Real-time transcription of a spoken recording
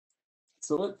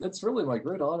It's really my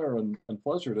great honor and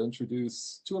pleasure to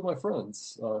introduce two of my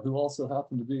friends who also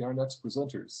happen to be our next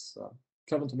presenters,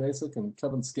 Kevin Tomasic and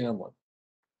Kevin Scanlon.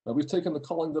 We've taken to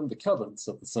calling them the Kevins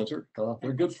at the center.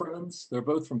 They're good friends. They're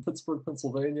both from Pittsburgh,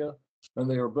 Pennsylvania, and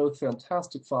they are both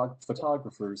fantastic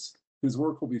photographers whose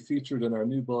work will be featured in our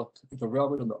new book, The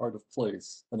Railroad and the Art of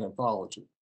Place, an anthology.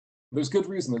 There's good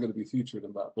reason they're going to be featured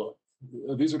in that book.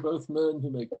 These are both men who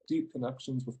make deep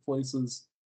connections with places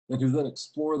and who then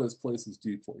explore those places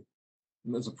deeply.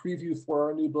 And as a preview for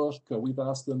our new book, we've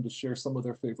asked them to share some of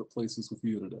their favorite places with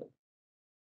you today.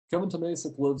 Kevin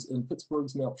Tomasic lives in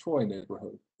Pittsburgh's Mount Troy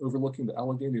neighborhood, overlooking the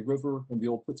Allegheny River and the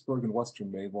old Pittsburgh and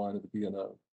Western main line of the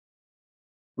B&O.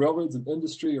 Railroads and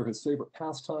industry are his favorite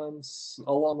pastimes,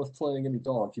 along with playing any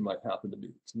dog he might happen to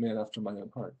meet, a man after my own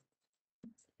heart.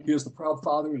 He is the proud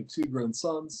father to two grown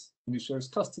sons, and he shares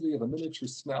custody of a miniature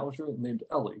schnauzer named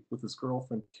Ellie with his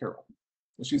girlfriend, Carol.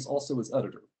 And she's also his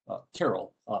editor,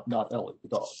 Carol, not Ellie, the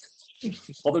dog.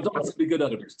 Although dogs can be good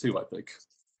editors too, I think.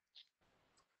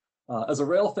 As a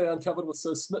rail fan, Kevin was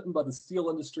so smitten by the steel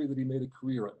industry that he made a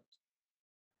career in it.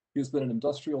 He has been an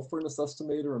industrial furnace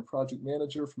estimator and project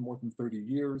manager for more than 30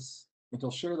 years, and he'll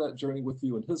share that journey with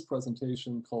you in his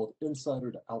presentation called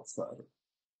Insider to Outsider.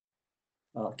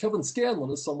 Kevin Scanlon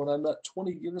is someone I met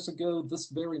 20 years ago this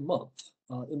very month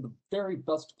in the very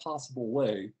best possible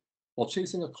way while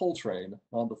chasing a coal train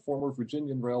on the former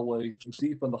Virginian Railway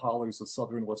deep in the hollers of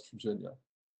southern West Virginia.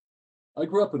 I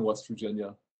grew up in West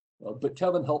Virginia, but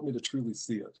Kevin helped me to truly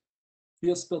see it. He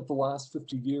has spent the last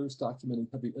 50 years documenting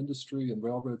heavy industry and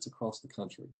railroads across the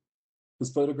country.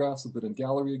 His photographs have been in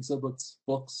gallery exhibits,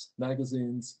 books,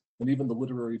 magazines, and even the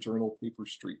literary journal Paper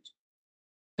Street.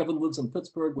 Kevin lives in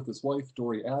Pittsburgh with his wife,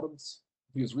 Dory Adams.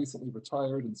 He has recently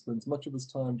retired and spends much of his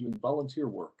time doing volunteer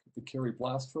work at the Cary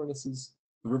Blast Furnaces,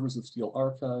 the Rivers of Steel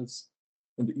Archives,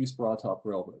 and the East Broadtop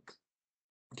Railroad.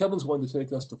 Kevin's going to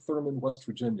take us to Thurmond, West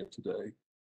Virginia today.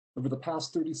 Over the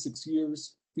past 36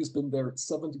 years, he's been there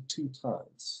 72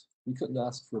 times. We couldn't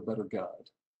ask for a better guide.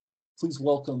 Please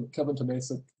welcome Kevin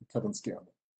Tomasic and Kevin Scanlon.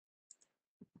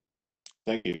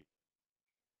 Thank you.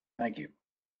 Thank you.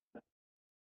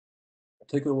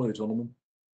 Take it away, gentlemen.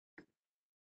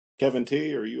 Kevin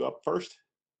T, are you up first?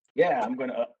 Yeah, I'm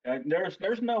gonna.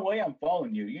 There's no way I'm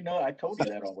following you. You know, I told you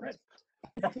that already.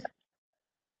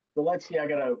 So let's see. I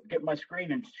gotta get my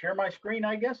screen and share my screen,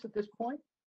 I guess, at this point.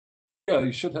 Yeah,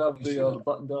 you should have the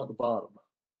button down at the bottom.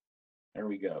 There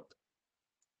we go.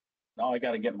 Now I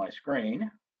got to get my screen.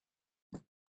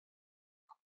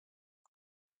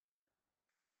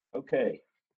 Okay.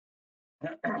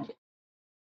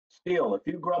 Steel, if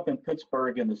you grew up in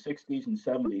Pittsburgh in the 60s and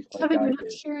 70s, like Kevin, I you're did.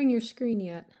 not sharing your screen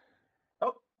yet.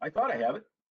 Oh, I thought I have it.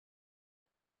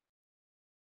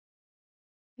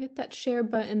 Hit that share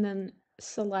button, then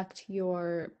select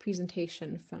your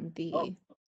presentation from the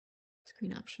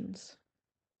screen options.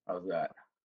 How's that?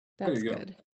 That's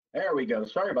good. There we go.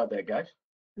 Sorry about that, guys.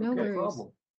 No worries.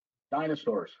 Problem.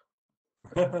 Dinosaurs.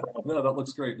 No, that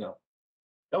looks great now.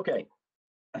 Okay.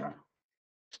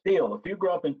 Steel, if you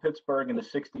grew up in Pittsburgh in the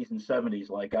 60s and 70s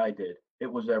like I did,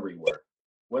 it was everywhere.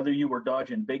 Whether you were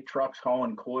dodging big trucks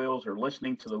hauling coils or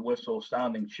listening to the whistle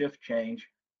sounding shift change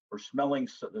or smelling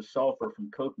the sulfur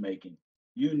from coke making,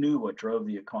 you knew what drove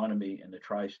the economy in the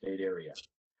tri-state area.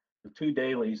 The two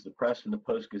dailies, the Press and the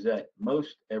Post-Gazette,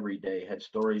 most every day had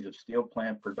stories of steel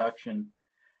plant production,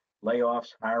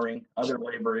 layoffs, hiring, other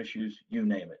labor issues, you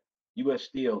name it. U.S.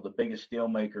 Steel, the biggest steel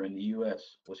maker in the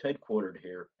U.S., was headquartered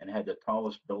here and had the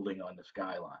tallest building on the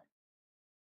skyline.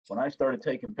 When I started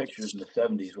taking pictures in the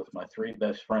 70s with my three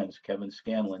best friends, Kevin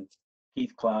Scanlon,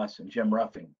 Keith Klass, and Jim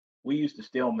Ruffing, we used the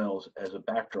steel mills as a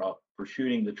backdrop for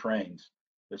shooting the trains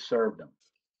that served them.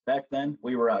 Back then,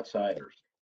 we were outsiders.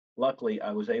 Luckily,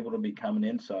 I was able to become an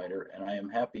insider, and I am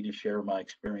happy to share my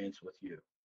experience with you.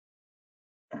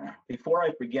 Before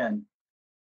I begin,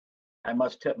 I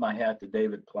must tip my hat to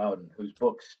David Plowden, whose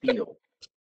book, Steel,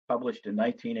 published in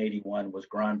 1981, was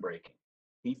groundbreaking.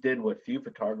 He did what few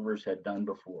photographers had done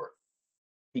before.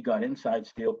 He got inside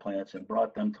steel plants and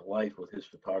brought them to life with his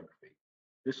photography.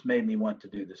 This made me want to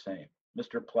do the same.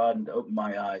 Mr. Plowden opened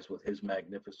my eyes with his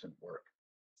magnificent work.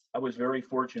 I was very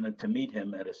fortunate to meet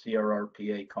him at a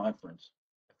CRRPA conference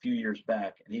a few years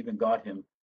back and even got him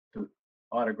to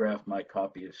autograph my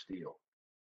copy of Steel.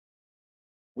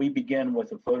 We begin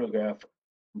with a photograph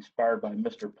inspired by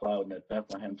Mr. Plowden at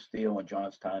Bethlehem Steel in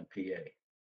Johnstown, PA.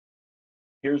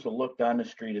 Here's a look down the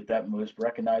street at that most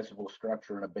recognizable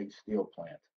structure in a big steel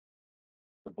plant,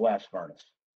 the blast furnace.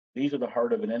 These are the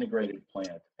heart of an integrated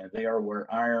plant, and they are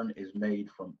where iron is made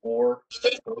from ore,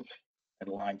 coke, and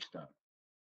limestone.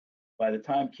 By the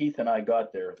time Keith and I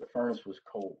got there, the furnace was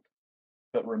cold.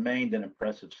 but remained an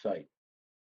impressive sight.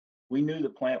 We knew the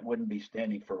plant wouldn't be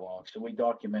standing for long, so we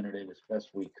documented it as best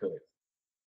we could.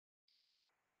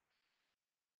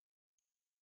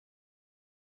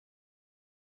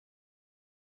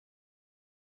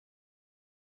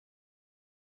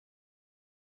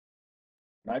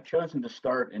 And I've chosen to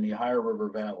start in the Ohio River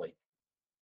Valley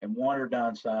and wander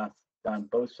down south, down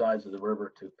both sides of the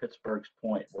river to Pittsburgh's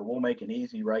Point, where we'll make an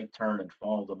easy right turn and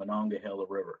follow the Monongahela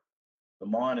River. The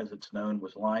Mon, as it's known,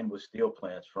 was lined with steel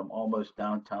plants from almost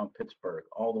downtown Pittsburgh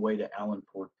all the way to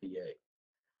Allenport, PA.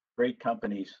 Great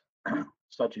companies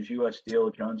such as U.S.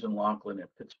 Steel, Jones & Laughlin, and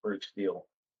Pittsburgh Steel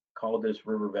called this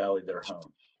river valley their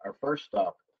home. Our first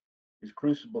stop is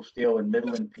Crucible Steel in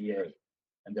Midland, PA,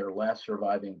 and their last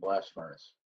surviving blast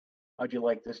furnace. How'd you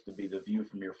like this to be the view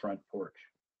from your front porch?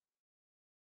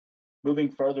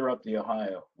 Moving further up the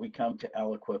Ohio, we come to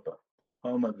Aliquippa,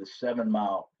 home of the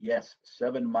 7-mile, yes,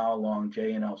 7-mile long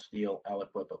J&L Steel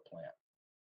Aliquippa plant,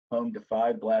 home to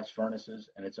 5 blast furnaces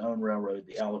and its own railroad,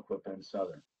 the Aliquippa and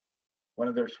Southern. One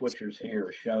of their switchers here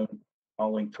is shown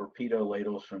hauling torpedo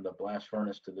ladles from the blast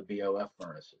furnace to the BOF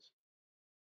furnaces.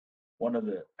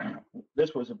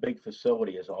 This was a big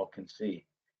facility, as all can see,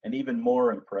 and even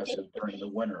more impressive during the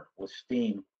winter with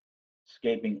steam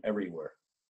escaping everywhere.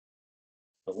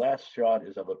 The last shot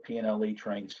is of a P&LE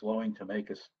train slowing to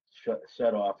make a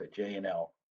set off at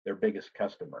J&L, their biggest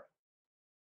customer.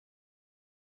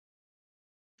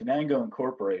 Tenango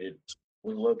Incorporated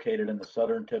was located in the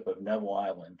southern tip of Neville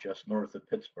Island, just north of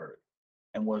Pittsburgh,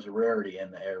 and was a rarity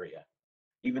in the area.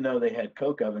 Even though they had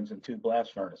coke ovens and 2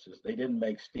 blast furnaces, they didn't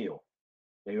make steel.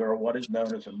 They are what is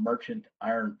known as a merchant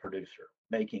iron producer,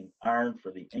 making iron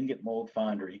for the ingot mold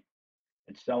foundry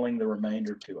and selling the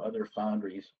remainder to other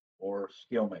foundries or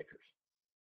steel makers.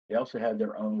 They also had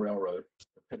their own railroad,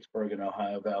 the Pittsburgh and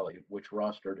Ohio Valley, which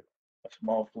rostered a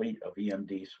small fleet of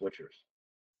EMD switchers.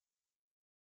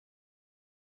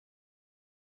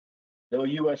 Though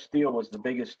U.S. Steel was the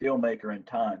biggest steel maker in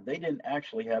time, they didn't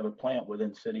actually have a plant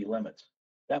within city limits.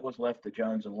 That was left to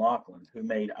Jones & Laughlin, who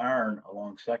made iron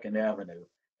along 2nd Avenue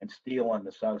and steel on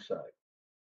the south side.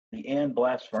 The Ann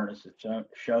blast furnace is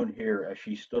shown here as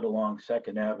she stood along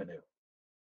 2nd Avenue.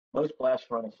 Most blast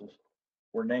furnaces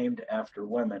were named after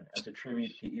women as a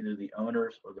tribute to either the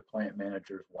owners or the plant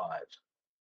manager's wives.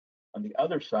 On the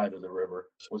other side of the river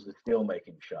was the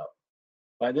steelmaking shop.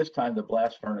 By this time, the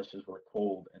blast furnaces were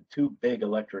cold, and 2 big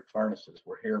electric furnaces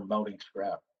were here melting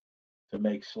scrap to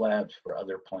make slabs for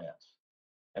other plants.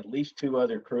 At least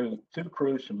 2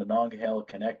 crews from Monongahela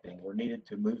Connecting were needed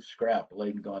to move scrap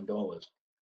laden gondolas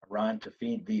around to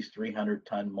feed these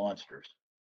 300-ton monsters.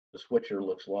 The switcher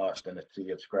looks lost in a sea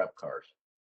of scrap cars.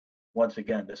 Once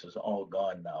again, this is all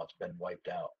gone now. It's been wiped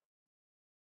out.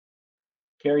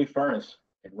 Cary Furnace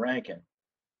in Rankin,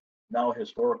 now a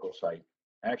historical site.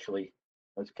 Actually,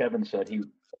 as Kevin said,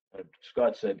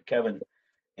 Scott said, Kevin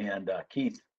and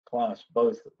Keith Klaus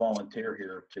both volunteer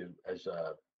here as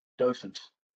docents,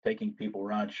 taking people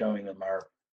around, showing them our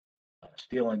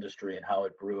steel industry and how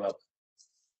it grew up.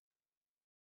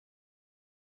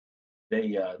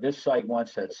 This site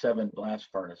once had 7 blast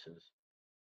furnaces,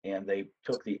 and they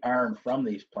took the iron from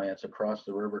these plants across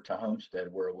the river to Homestead,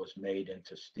 where it was made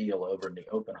into steel over in the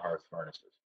open hearth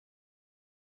furnaces.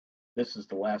 This is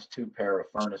the last 2 pair of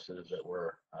furnaces that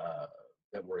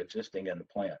were existing in the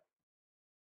plant.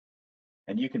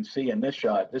 And you can see in this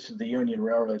shot, this is the Union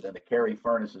Railroad and the Cary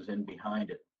Furnace is in behind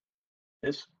it.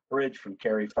 This bridge from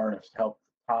Cary Furnace helped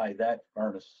tie that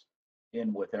furnace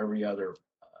in with every other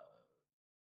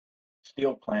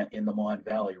steel plant in the Mon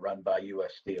Valley run by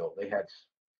U.S. Steel. They had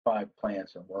 5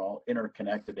 plants and were all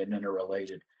interconnected and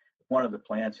interrelated. If one of the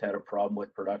plants had a problem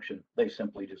with production, they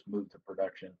simply just moved the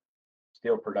production,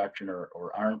 steel production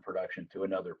or iron production, to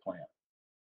another plant.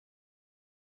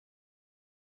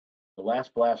 The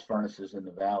last blast furnaces in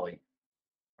the valley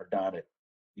are down at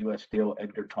U.S. Steel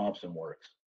Edgar Thompson Works.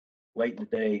 Late in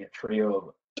the day, a trio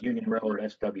of Union Railroad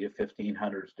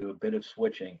SW1500s do a bit of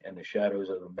switching in the shadows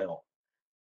of the mill.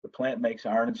 The plant makes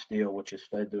iron and steel, which is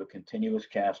fed to a continuous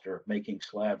caster, making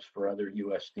slabs for other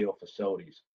U.S. Steel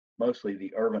facilities, mostly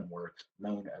the Irvin Works,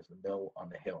 known as the Mill on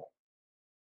the Hill.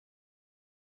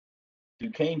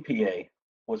 Duquesne, PA,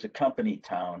 was a company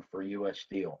town for U.S.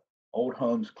 Steel. Old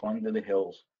homes clung to the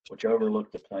hills, which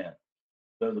overlooked the plant.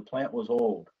 Though the plant was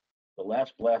old, the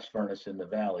last blast furnace in the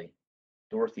valley,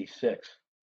 Dorothy 6,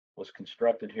 was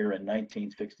constructed here in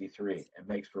 1963 and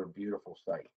makes for a beautiful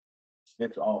site.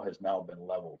 This all has now been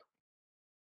leveled.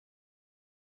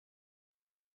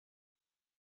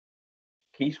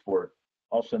 Keysport,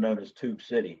 also known as Tube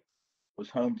City, was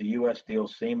home to U.S.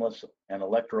 Steel's seamless and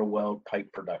electro-weld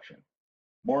pipe production.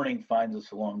 Morning finds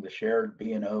us along the shared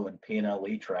B&O and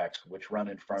P&LE tracks, which run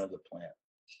in front of the plant.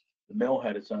 The mill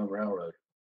had its own railroad,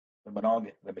 the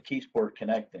McKeesport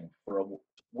Connecting,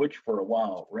 which for a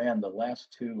while ran the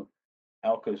last two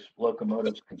Alco's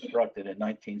locomotives constructed in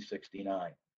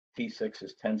 1969,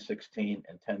 T6's 1016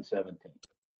 and 1017.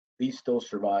 These still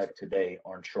survive today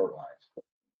on short lines.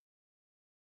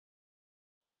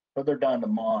 Further down the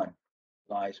Mon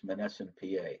lies Monessen,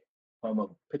 PA, home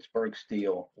of Pittsburgh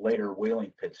Steel, later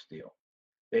Wheeling Pit Steel.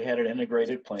 They had an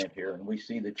integrated plant here, and we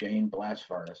see the Jane blast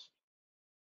furnace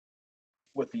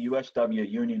with the USW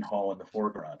Union Hall in the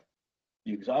foreground.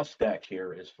 The exhaust stack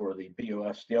here is for the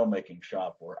BOS steelmaking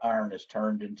shop, where iron is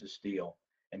turned into steel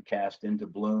and cast into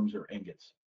blooms or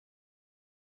ingots.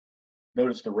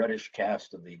 Notice the reddish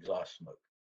cast of the exhaust smoke.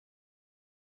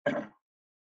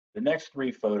 The next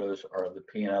three photos are of the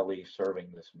P&LE serving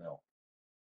this mill.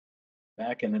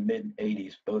 Back in the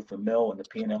mid-'80s, both the mill and the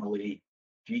P&LE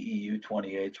GEU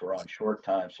 28s were on short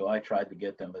time, so I tried to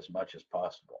get them as much as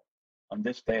possible. On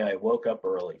this day, I woke up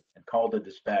early and called the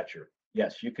dispatcher.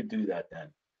 Yes, you could do that then.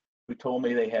 Who told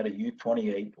me they had a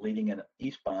U-28 leading an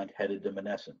eastbound headed to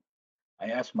Monessen. I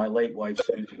asked my late wife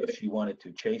Susie if she wanted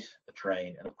to chase a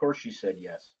train, and of course she said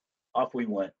yes. Off we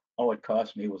went. All it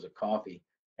cost me was a coffee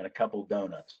and a couple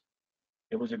donuts.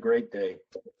 It was a great day,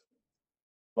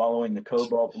 following the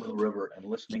Cobalt Blue River and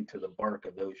listening to the bark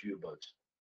of those U-boats.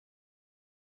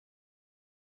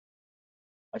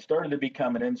 I started to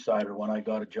become an insider when I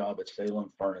got a job at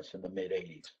Salem Furnace in the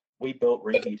mid-'80s. We built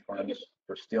reheat furnace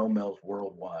for steel mills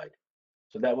worldwide,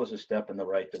 so that was a step in the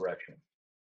right direction.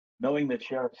 Knowing that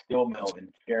Sharon Steel Mill in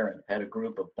Sharon had a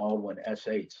group of Baldwin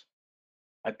S8s,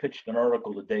 I pitched an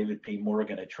article to David P.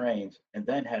 Morgan at Trains and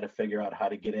then had to figure out how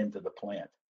to get into the plant.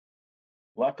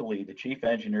 Luckily, the chief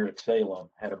engineer at Salem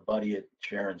had a buddy at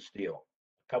Sharon Steel.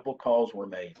 A couple calls were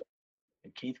made,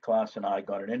 and Keith Klass and I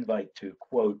got an invite to,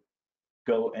 quote,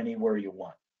 go anywhere you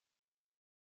want.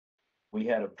 We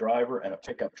had a driver and a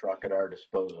pickup truck at our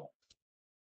disposal.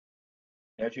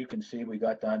 As you can see, we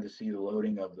got down to see the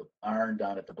loading of the iron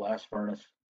down at the blast furnace.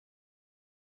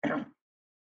 And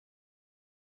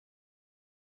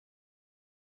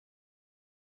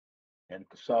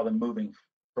saw them moving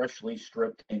freshly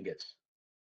stripped ingots.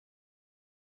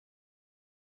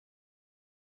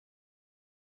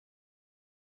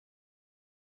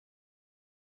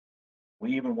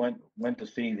 We even went to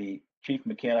see the chief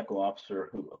mechanical officer,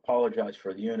 who apologized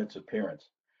for the unit's appearance.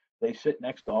 They sit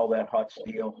next to all that hot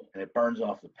steel and it burns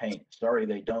off the paint. Sorry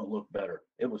they don't look better.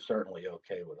 It was certainly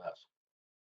okay with us.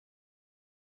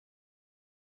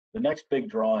 The next big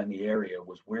draw in the area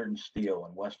was Weirden Steel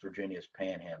in West Virginia's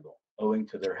Panhandle, owing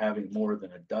to their having more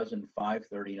than a dozen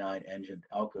 539 engined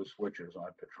Alco switchers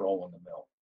on patrol in the mill.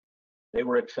 They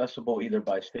were accessible either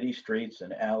by city streets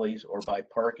and alleys or by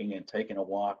parking and taking a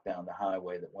walk down the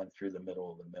highway that went through the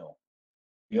middle of the mill.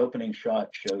 The opening shot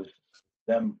shows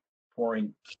them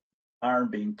pouring iron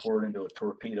being poured into a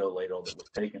torpedo ladle that was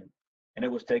taken, and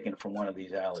it was taken from one of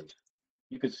these alleys.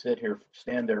 You could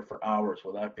stand there for hours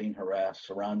without being harassed,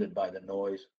 surrounded by the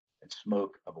noise and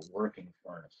smoke of a working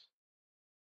furnace.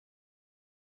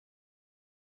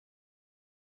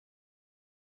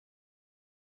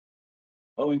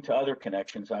 Owing to other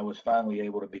connections, I was finally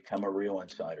able to become a real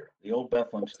insider. The old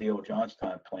Bethlehem Steel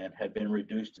Johnstown plant had been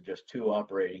reduced to just two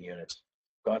operating units,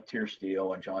 Gautier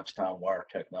Steel and Johnstown Wire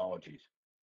Technologies.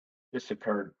 This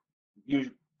occurred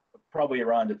probably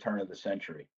around the turn of the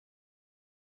century.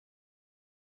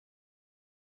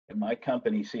 And my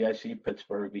company, CIC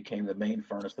Pittsburgh, became the main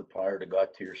furnace supplier to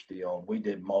Gautier Steel, and we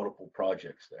did multiple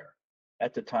projects there.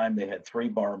 At the time, they had three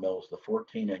bar mills, the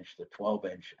 14-inch, the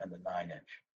 12-inch, and the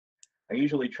 9-inch. I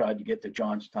usually tried to get to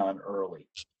Johnstown early,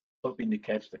 hoping to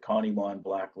catch the Connemara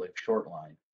Blacklick short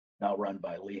line, now run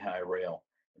by Lehigh Rail.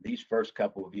 These first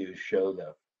couple of views show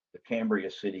the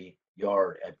Cambria City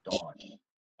yard at dawn.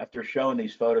 After showing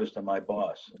these photos to my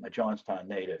boss, a Johnstown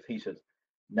native, he says,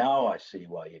 now I see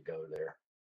why you go there.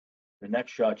 The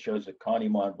next shot shows a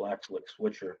Connemara Blacklick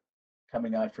switcher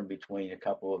coming out from between a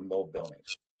couple of mill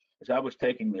buildings. As I was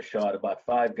taking the shot, about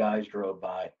 5 guys drove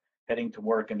by, heading to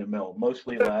work in the mill,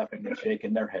 mostly laughing and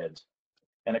shaking their heads.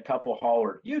 And a couple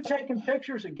hollered, "You taking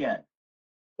pictures again?"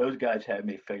 Those guys had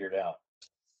me figured out.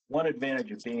 One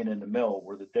advantage of being in the mill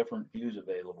were the different views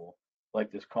available,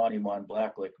 like this Connemara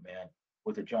Blacklick man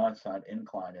with the Johnstown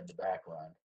incline in the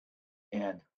background,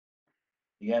 and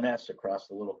the NS across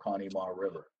the little Connemara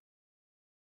River.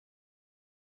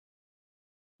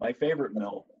 My favorite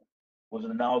mill was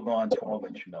the now gone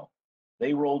 12-inch mill.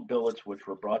 They rolled billets which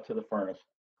were brought to the furnace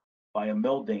by a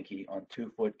mill dinky on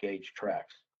 2-foot gauge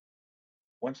tracks.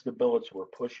 Once the billets were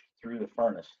pushed through the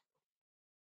furnace,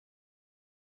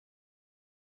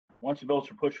 Once the billets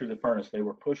were pushed through the furnace, they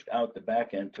were pushed out the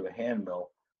back end to a hand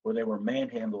mill where they were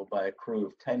manhandled by a crew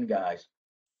of 10 guys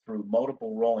through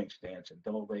multiple rolling stands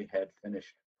until they had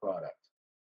finished product.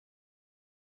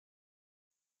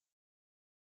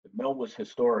 The mill was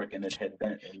historic, and it had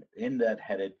been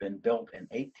had it been built in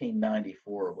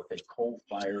 1894 with a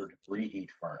coal-fired reheat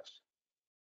furnace.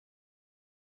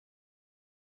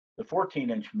 The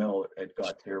 14-inch mill at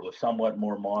Gautier was somewhat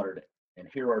more modern, and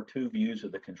here are two views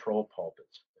of the control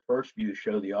pulpits. The first view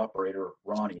shows the operator,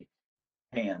 Ronnie,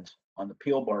 hands on the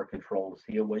peel bar control as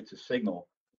he awaits a signal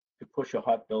to push a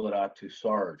hot billet out to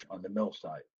Sarge on the mill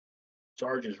side.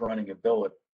 Sarge is running a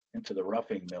billet into the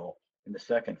roughing mill in the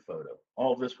second photo.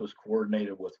 All of this was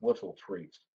coordinated with whistle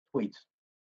tweets.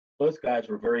 Both guys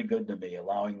were very good to me,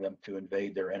 allowing them to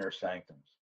invade their inner sanctums.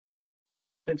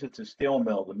 Since it's a steel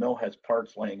mill, the mill has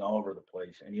parts laying all over the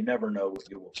place, and you never know what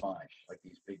you will find, like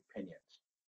these big pinions.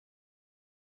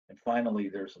 And finally,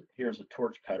 here's a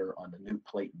torch cutter on the new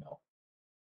plate mill.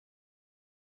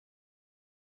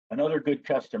 Another good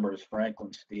customer is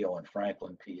Franklin Steel in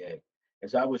Franklin, PA.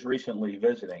 As I was recently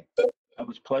visiting, I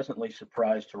was pleasantly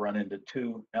surprised to run into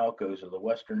two Alcos of the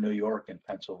Western New York and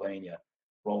Pennsylvania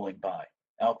rolling by.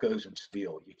 Alcos and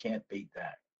steel, you can't beat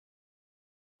that.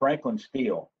 Franklin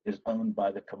Steel is owned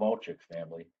by the Kovalchik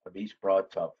family of East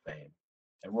Broadtop fame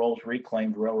and rolls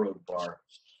reclaimed railroad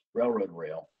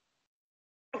rail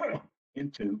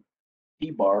into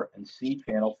T-bar and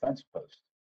C-channel fence posts.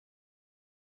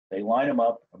 They line them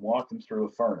up and walk them through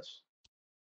a furnace,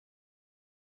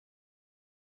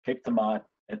 kick them out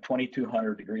at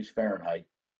 2200 degrees Fahrenheit,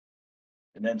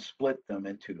 and then split them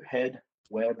into head,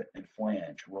 web, and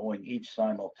flange, rolling each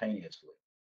simultaneously.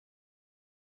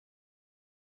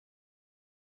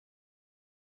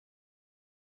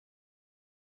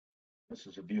 This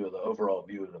is a view of the overall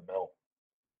view of the mill.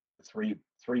 The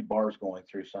three bars going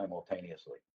through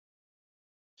simultaneously.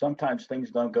 Sometimes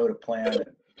things don't go to plan, and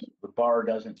the bar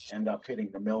doesn't end up hitting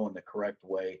the mill in the correct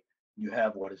way. You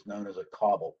have what is known as a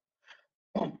cobble.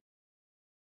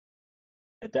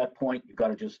 At that point, you've got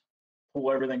to just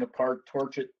pull everything apart,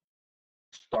 torch it,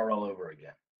 start all over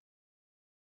again.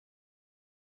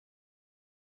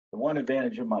 The one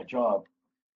advantage of my job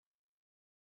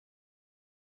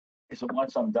is that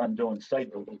once I'm done doing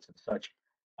site visits and such,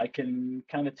 I can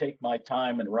kind of take my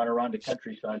time and run around the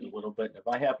countryside a little bit. And if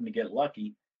I happen to get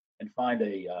lucky and find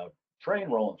a train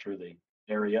rolling through the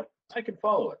area, I can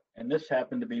follow it. And this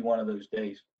happened to be one of those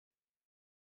days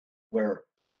where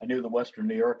I knew the Western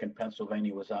New York and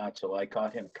Pennsylvania was out, so I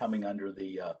caught him coming under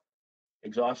the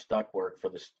exhaust ductwork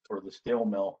for the steel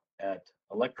mill at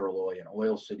Electroloy in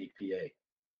Oil City, PA.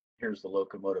 Here's the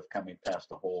locomotive coming past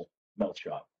the whole melt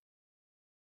shop.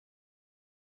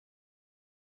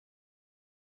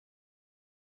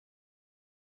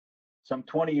 Some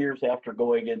 20 years after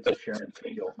going into Sharon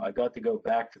Field, I got to go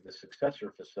back to the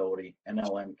successor facility,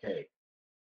 NLMK.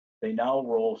 They now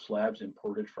roll slabs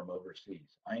imported from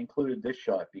overseas. I included this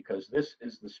shot because this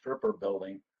is the stripper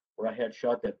building where I had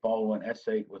shot that Baldwin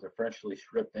S8 with a freshly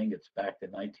stripped ingots back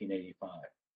in 1985.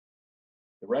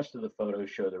 The rest of the photos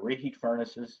show the reheat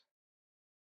furnaces,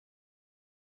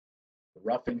 the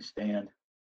roughing stand,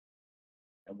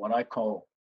 and what I call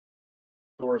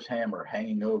Thor's hammer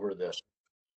hanging over the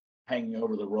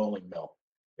rolling mill.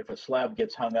 If a slab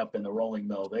gets hung up in the rolling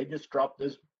mill, they just drop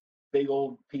this big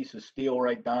old piece of steel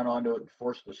right down onto it and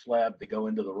force the slab to go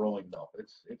into the rolling mill.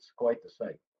 It's quite the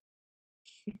sight.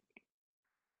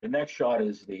 The next shot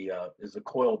is the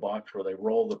coil box where they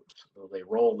roll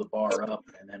the bar up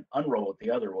and then unroll it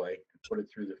the other way and put it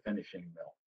through the finishing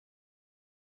mill.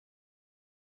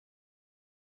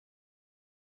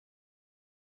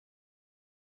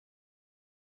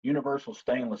 Universal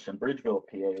Stainless in Bridgeville,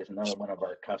 PA is another one of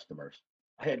our customers.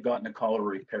 I had gotten a call to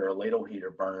repair a ladle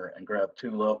heater burner and grabbed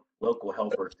two local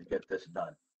helpers to get this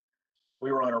done.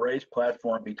 We were on a raised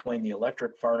platform between the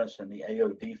electric furnace and the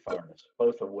AOD furnace,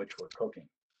 both of which were cooking.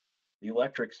 The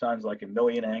electric sounds like a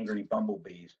million angry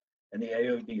bumblebees, and the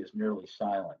AOD is nearly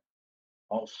silent,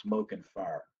 all smoke and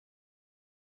fire.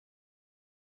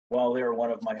 While there,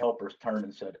 one of my helpers turned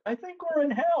and said, "I think we're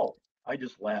in hell." I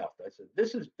just laughed. I said,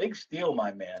 "This is big steel,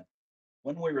 my man."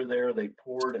 When we were there, they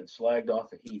poured and slagged off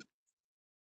the heat.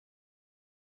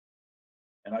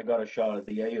 And I got a shot of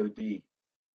the AOD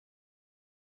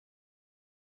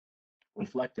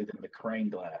reflected in the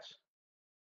crane glass.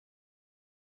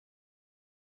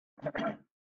 The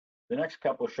next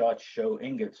couple shots show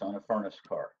ingots on a furnace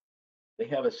car. They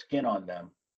have a skin on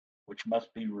them, which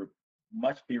must be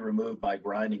removed by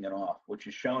grinding it off, which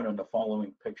is shown in the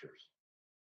following pictures.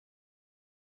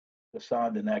 The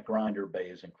sound in that grinder bay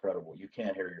is incredible. You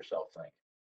can't hear yourself think.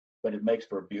 but it makes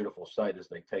for a beautiful sight as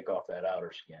they take off that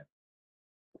outer skin.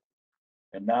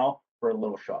 And now for a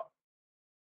little shop.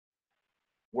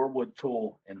 Warwood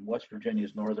Tool in West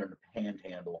Virginia's northern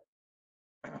panhandle.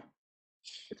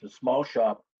 It's a small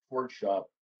shop, Ford shop,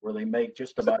 where they make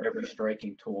just about every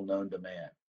striking tool known to man.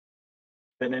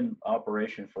 Been in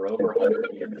operation for over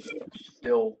 100 years,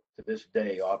 still to this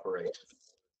day operates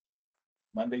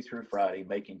Monday through Friday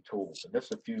making tools. And this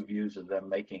is a few views of them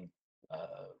making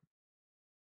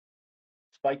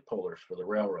spike pullers for the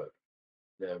railroad.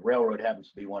 The railroad happens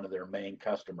to be one of their main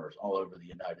customers all over the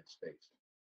United States.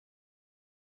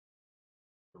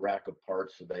 The rack of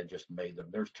parts, so they just made them.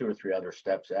 There's 2 or 3 other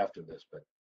steps after this, but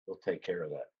they'll take care of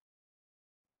that.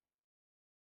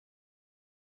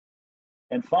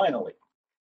 And finally,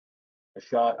 a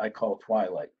shot I call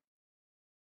Twilight.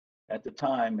 At the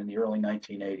time, in the early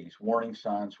 1980s, warning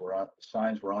signs were on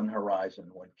the horizon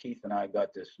when Keith and I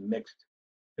got this mixed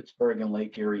Pittsburgh and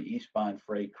Lake Erie eastbound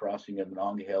freight crossing the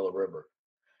Monongahela River,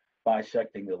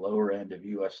 bisecting the lower end of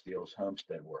U.S. Steel's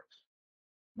Homestead Works.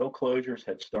 Mill closures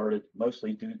had started,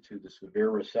 mostly due to the severe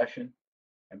recession,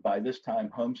 and by this time,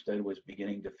 Homestead was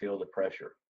beginning to feel the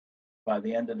pressure. By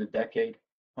the end of the decade,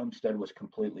 Homestead was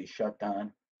completely shut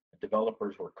down. The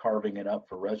developers were carving it up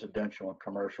for residential and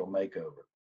commercial makeover.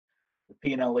 The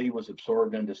P&LE was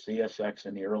absorbed into CSX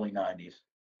in the early 90s,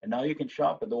 and now you can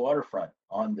shop at the waterfront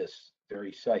on this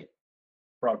very site.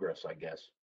 Progress, I guess.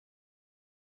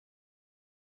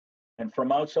 And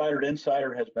from outsider to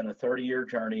insider has been a 30-year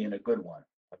journey and a good one.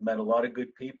 I've met a lot of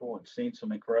good people and seen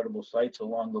some incredible sights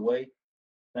along the way.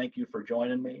 Thank you for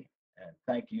joining me, and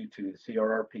thank you to the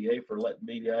CRRPA for letting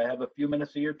me have a few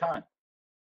minutes of your time.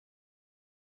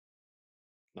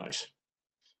 Nice.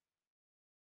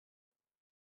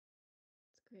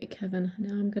 Great, Kevin.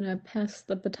 Now I'm going to pass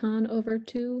the baton over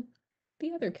to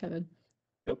the other Kevin.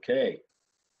 Okay.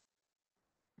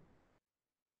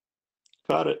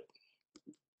 Got it.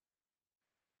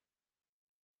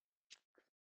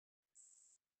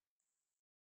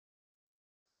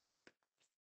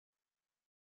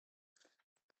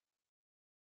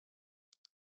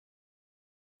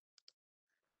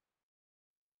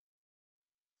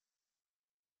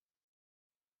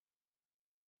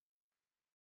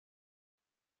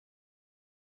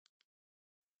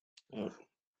 Uh,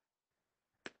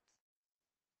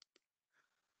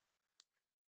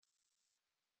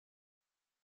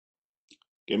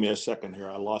 Give me a second here.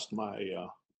 I lost my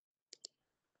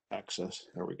access.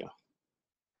 There we go.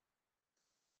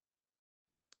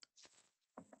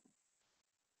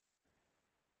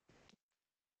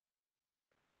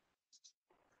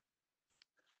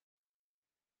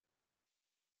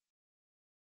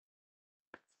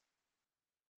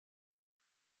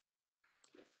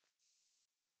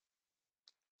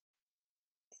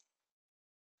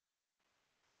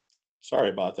 Sorry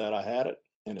about that. I had it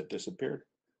and it disappeared.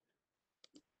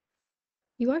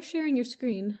 You are sharing your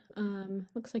screen.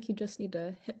 Looks like you just need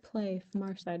to hit play from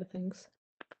our side of things.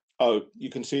 Oh, you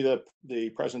can see the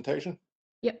presentation?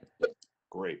 Yep.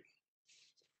 Great.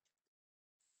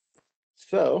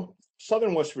 So,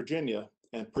 Southern West Virginia,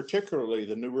 and particularly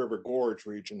the New River Gorge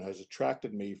region, has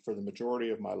attracted me for the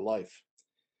majority of my life.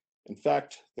 In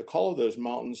fact, the call of those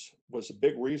mountains was a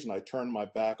big reason I turned my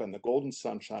back on the golden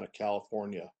sunshine of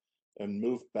California and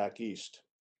moved back east.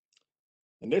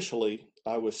 Initially,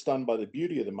 I was stunned by the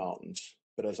beauty of the mountains,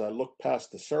 but as I looked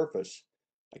past the surface,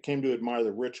 I came to admire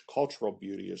the rich cultural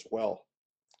beauty as well.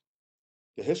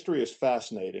 The history is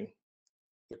fascinating.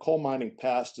 The coal mining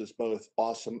past is both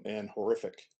awesome and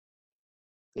horrific.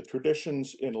 The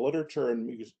traditions in literature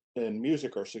and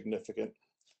music are significant.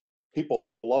 People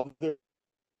love their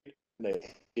name.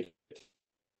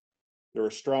 There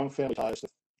are strong family ties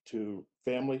to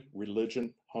family,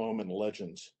 religion, home, and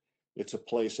legends. It's a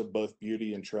place of both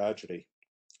beauty and tragedy.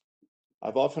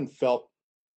 I've often felt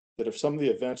that if some of the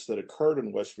events that occurred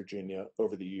in West Virginia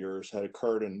over the years had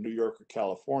occurred in New York or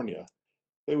California,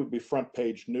 they would be front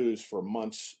page news for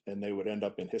months and they would end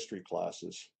up in history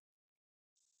classes.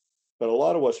 But a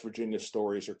lot of West Virginia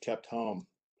stories are kept home.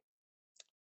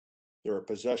 They're a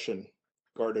possession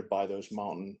guarded by those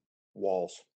mountain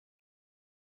walls.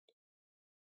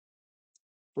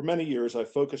 For many years, I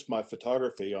focused my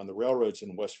photography on the railroads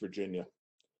in West Virginia.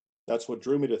 That's what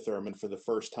drew me to Thurmond for the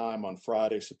first time on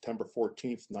Friday, September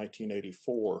 14th,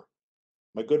 1984.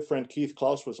 My good friend Keith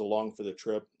Klaus was along for the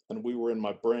trip, and we were in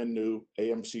my brand new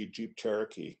AMC Jeep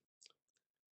Cherokee.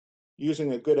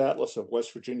 Using a good atlas of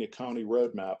West Virginia County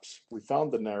road maps, we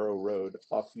found the narrow road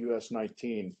off US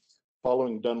 19,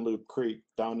 following Dunloop Creek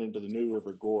down into the New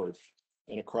River Gorge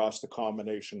and across the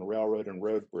combination railroad and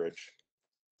road bridge.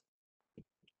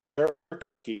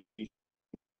 Cherokee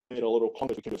made a little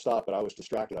close, we could have stopped, but I was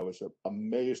distracted. I was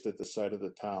amazed at the sight of the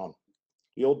town.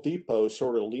 The old depot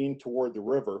sort of leaned toward the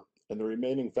river, and the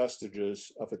remaining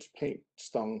vestiges of its paint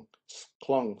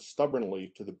clung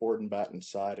stubbornly to the board and batten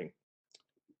siding.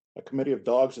 A committee of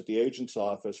dogs at the agent's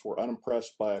office were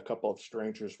unimpressed by a couple of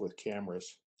strangers with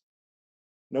cameras.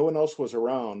 No one else was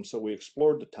around, so we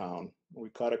explored the town. We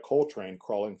caught a coal train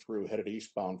crawling through, headed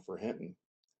eastbound for Hinton.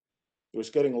 It was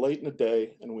getting late in the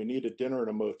day, and we needed dinner at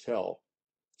a motel,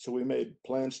 so we made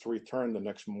plans to return the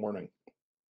next morning.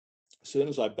 As soon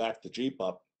as I backed the Jeep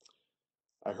up,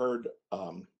 I heard,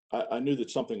 I knew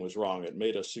that something was wrong. It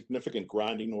made a significant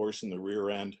grinding noise in the rear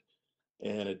end,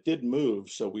 and it did move,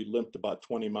 so we limped about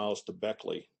 20 miles to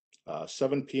Beckley.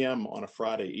 7 p.m. on a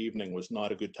Friday evening was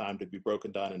not a good time to be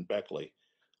broken down in Beckley,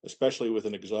 especially with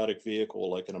an exotic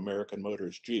vehicle like an American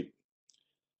Motors Jeep.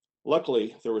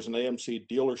 Luckily, there was an AMC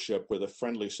dealership with a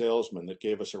friendly salesman that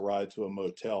gave us a ride to a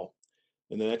motel.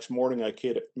 And the next morning, I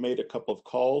made a couple of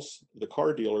calls. The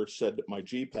car dealer said that my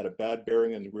Jeep had a bad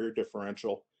bearing in the rear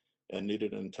differential and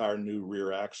needed an entire new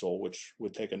rear axle, which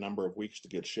would take a number of weeks to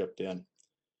get shipped in.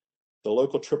 The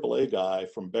local AAA guy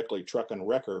from Beckley Truck and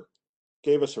Wrecker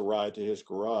gave us a ride to his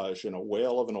garage in a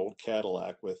whale of an old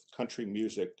Cadillac with country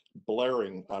music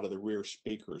blaring out of the rear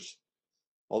speakers.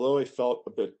 Although I felt a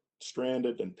bit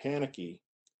stranded and panicky,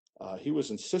 he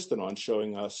was insistent on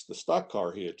showing us the stock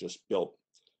car he had just built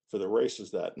for the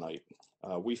races that night.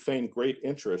 We feigned great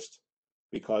interest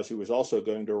because he was also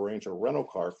going to arrange a rental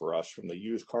car for us from the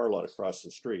used car lot across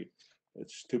the street.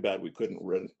 It's too bad we couldn't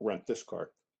rent this car.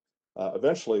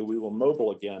 Eventually, we were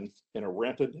mobile again in a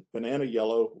rented banana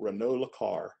yellow Renault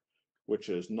car, which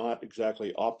is not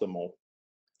exactly optimal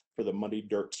for the muddy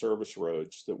dirt service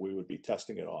roads that we would be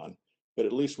testing it on, but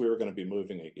at least we were going to be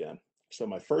moving again. So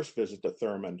my first visit to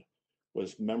Thurmond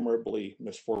was memorably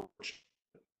misfortunate.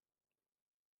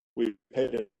 We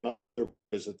paid another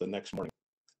visit the next morning.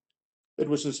 It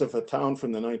was as if a town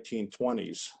from the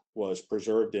 1920s was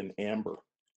preserved in amber.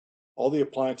 All the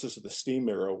appliances of the steam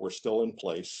era were still in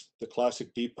place. The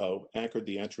classic depot anchored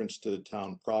the entrance to the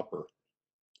town proper.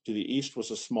 To the east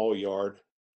was a small yard.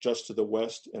 Just to the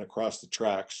west and across the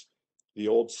tracks, the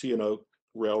old C&O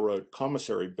Railroad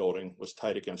commissary building was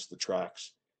tight against the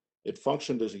tracks. It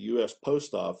functioned as a U.S.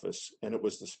 post office, and it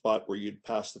was the spot where you'd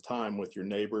pass the time with your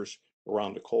neighbors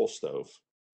around a coal stove.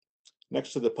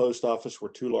 Next to the post office were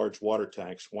two large water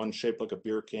tanks, one shaped like a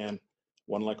beer can,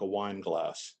 one like a wine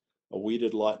glass. A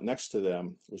weeded lot next to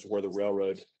them was where the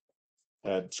railroad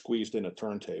had squeezed in a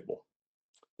turntable.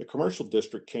 The commercial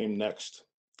district came next.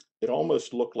 It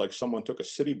almost looked like someone took a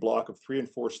city block of 3- and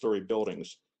 4-story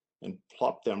buildings and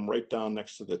plopped them right down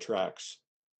next to the tracks.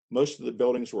 Most of the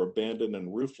buildings were abandoned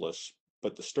and roofless,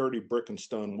 but the sturdy brick and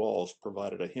stone walls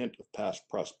provided a hint of past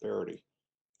prosperity.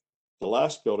 The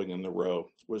last building in the row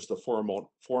was the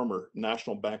former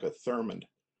National Bank of Thurmond.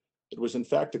 It was in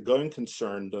fact a going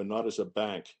concern, though not as a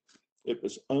bank. It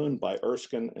was owned by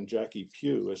Erskine and Jackie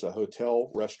Pugh as a hotel,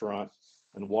 restaurant,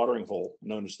 and watering hole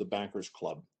known as the Bankers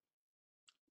Club.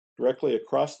 Directly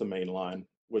across the main line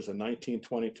was a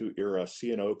 1922 era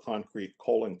C&O concrete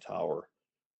coaling tower,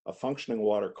 a functioning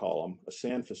water column, a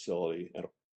sand facility,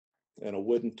 and a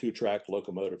wooden 2-track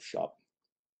locomotive shop.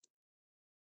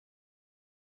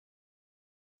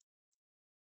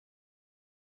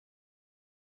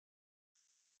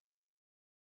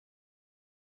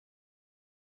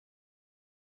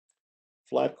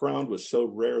 Flat ground was so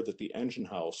rare that the engine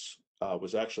house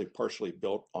was actually partially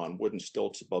built on wooden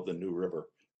stilts above the New River.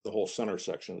 The whole center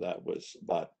section of that was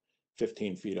about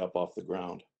 15 feet up off the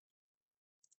ground.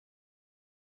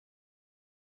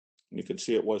 And you could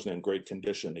see it wasn't in great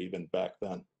condition even back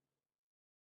then.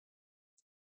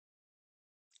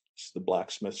 It's the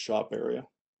blacksmith shop area.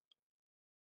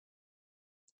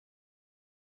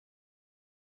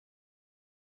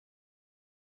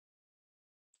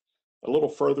 A little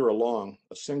further along,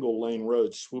 a single-lane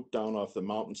road swooped down off the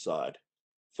mountainside.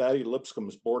 Thaddy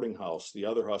Lipscomb's boarding house, the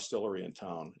other hostelry in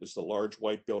town, is the large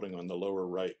white building on the lower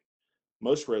right.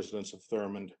 Most residents of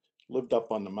Thurmond lived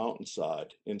up on the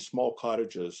mountainside in small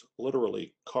cottages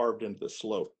literally carved into the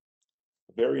slope.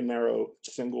 A very narrow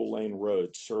single-lane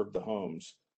road served the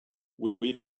homes,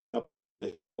 weaving up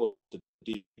the hill to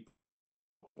deep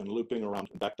and looping around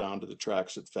and back down to the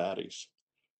tracks at Thaddy's.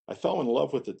 I fell in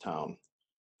love with the town.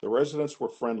 The residents were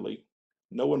friendly.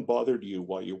 No one bothered you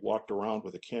while you walked around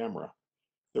with a camera.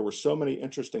 There were so many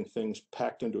interesting things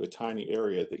packed into a tiny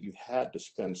area that you had to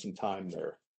spend some time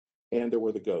there. And there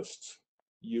were the ghosts.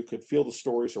 You could feel the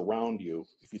stories around you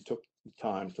if you took the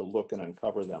time to look and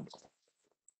uncover them.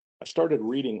 I started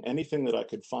reading anything that I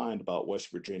could find about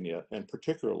West Virginia, and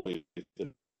particularly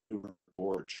the New River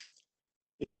Gorge.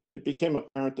 It became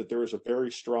apparent that there is a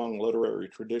very strong literary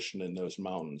tradition in those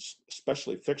mountains,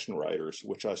 especially fiction writers,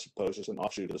 which I suppose is an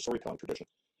offshoot of the storytelling tradition.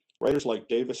 Writers like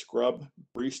Davis Grubb,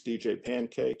 Brees D.J.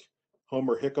 Pancake,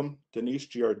 Homer Hickam, Denise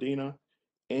Giardina,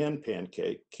 Anne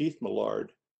Pancake, Keith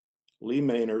Millard, Lee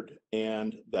Maynard,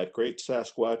 and that great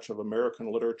Sasquatch of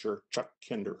American literature, Chuck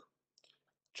Kinder.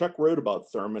 Chuck wrote about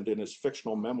Thurmond in his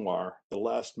fictional memoir, The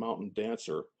Last Mountain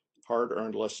Dancer,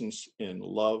 Hard-Earned Lessons in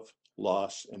Love,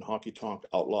 Loss, and Honky-Tonk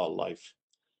Outlaw Life.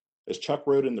 As Chuck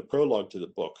wrote in the prologue to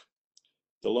the book,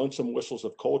 the lonesome whistles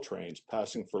of coal trains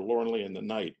passing forlornly in the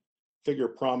night figure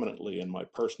prominently in my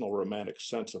personal romantic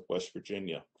sense of West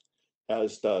Virginia,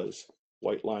 as does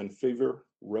White Line Fever,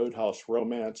 Roadhouse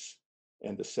Romance,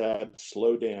 and the sad,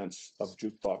 slow dance of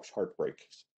jukebox heartbreak.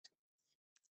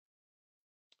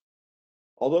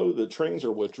 Although the trains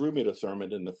are what drew me to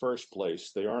Thurmond in the first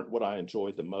place, they aren't what I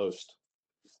enjoyed the most.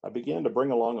 I began to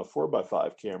bring along a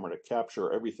 4x5 camera to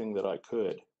capture everything that I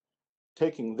could.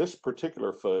 Taking this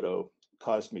particular photo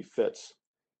caused me fits.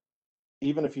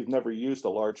 Even if you've never used a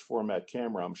large format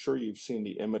camera, I'm sure you've seen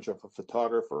the image of a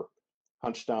photographer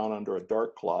hunched down under a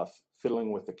dark cloth,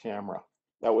 fiddling with the camera.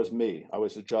 That was me. I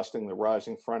was adjusting the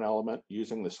rising front element,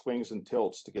 using the swings and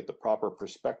tilts to get the proper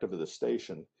perspective of the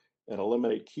station and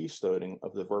eliminate keystoning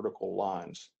of the vertical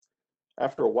lines.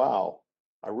 After a while,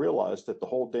 I realized that the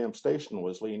whole damn station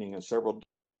was leaning in several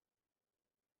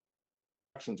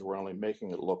directions were only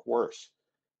making it look worse.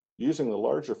 Using the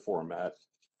larger format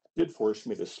did force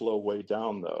me to slow way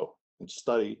down though and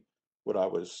study what I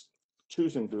was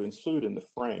choosing to include in the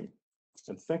frame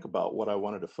and think about what I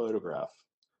wanted to photograph.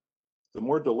 The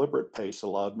more deliberate pace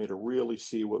allowed me to really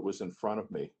see what was in front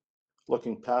of me.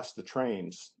 Looking past the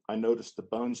trains, I noticed the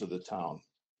bones of the town.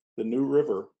 The New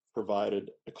River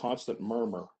provided a constant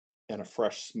murmur and a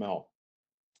fresh smell.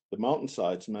 The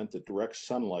mountainsides meant that direct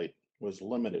sunlight was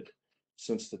limited.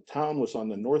 Since the town was on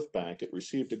the north bank, it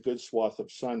received a good swath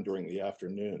of sun during the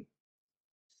afternoon.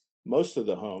 Most of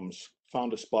the homes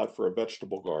found a spot for a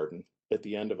vegetable garden at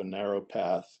the end of a narrow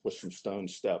path with some stone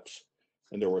steps,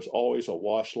 and there was always a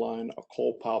wash line, a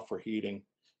coal pile for heating,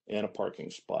 and a parking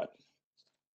spot.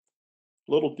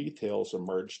 Little details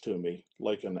emerged to me,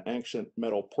 like an ancient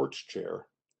metal porch chair,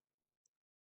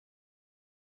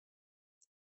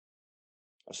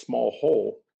 a small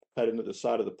hole cut into the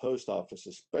side of the post office,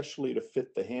 especially to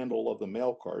fit the handle of the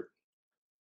mail cart,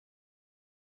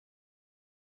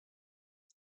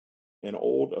 an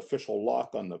old official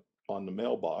lock on the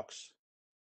mailbox,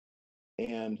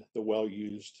 and the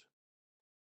well-used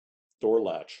door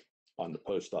latch on the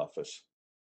post office.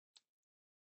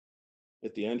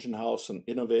 At the engine house, an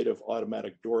innovative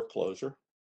automatic door closer,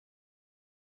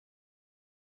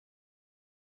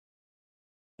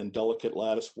 and delicate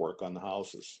lattice work on the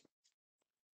houses.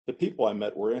 The people I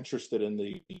met were interested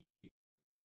in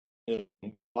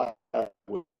why I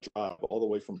would drive all the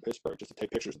way from Pittsburgh just to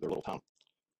take pictures of their little town.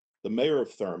 The mayor of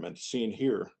Thurmond, seen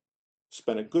here,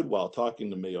 spent a good while talking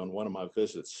to me on one of my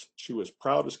visits. She was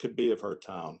proud as could be of her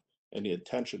town and the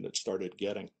attention it started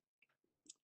getting.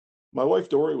 My wife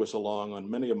Dory was along on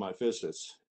many of my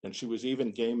visits, and she was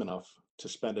even game enough to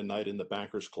spend a night in the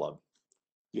Bankers Club.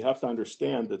 You have to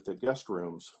understand that the guest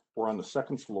rooms were on the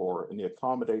second floor and the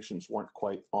accommodations weren't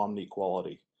quite omni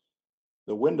quality.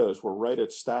 The windows were right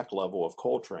at stack level of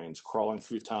coal trains crawling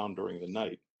through town during the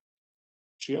night.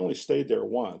 She only stayed there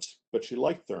once, but she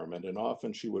liked Thurmond, and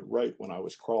often she would write when I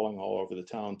was crawling all over the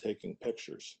town taking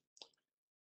pictures.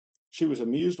 She was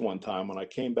amused one time when I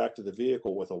came back to the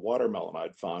vehicle with a watermelon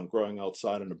I'd found growing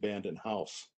outside an abandoned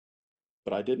house.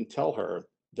 But I didn't tell her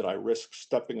that I risked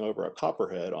stepping over a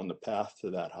copperhead on the path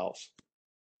to that house.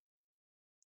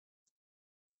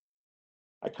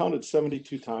 I counted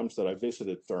 72 times that I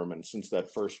visited Thurmond since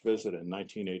that first visit in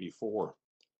 1984.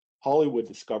 Hollywood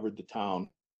discovered the town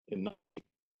in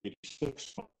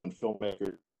 1986 when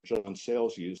filmmaker John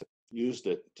Sayles used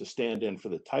it to stand in for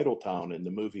the title town in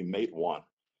the movie Mate One,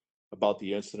 about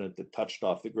the incident that touched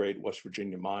off the great West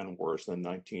Virginia mine wars in the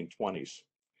 1920s.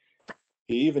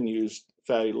 He even used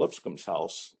Fatty Lipscomb's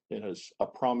house in a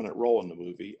prominent role in the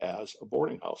movie as a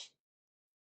boarding house.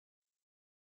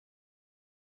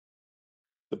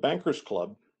 The Bankers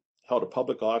Club held a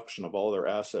public auction of all their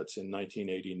assets in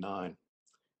 1989.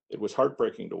 It was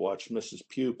heartbreaking to watch Mrs.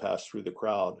 Pugh pass through the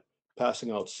crowd,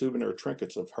 passing out souvenir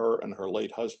trinkets of her and her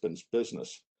late husband's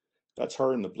business. That's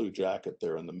her in the blue jacket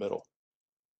there in the middle.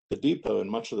 The depot and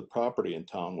much of the property in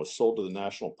town was sold to the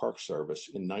National Park Service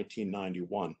in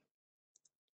 1991.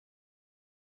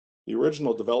 The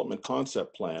original development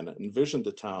concept plan envisioned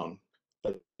the town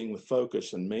as being the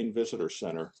focus and main visitor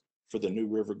center for the New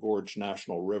River Gorge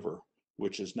National River,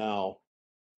 which is now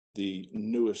the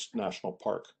newest national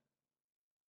park.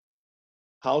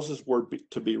 Houses were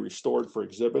to be restored for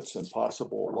exhibits and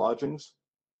possible lodgings.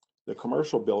 The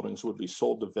commercial buildings would be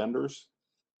sold to vendors.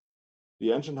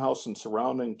 The engine house and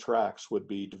surrounding tracks would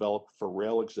be developed for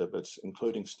rail exhibits,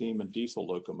 including steam and diesel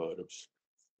locomotives.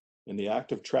 And the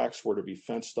active tracks were to be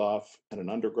fenced off, and an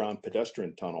underground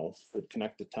pedestrian tunnel would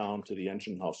connect the town to the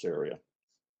engine house area.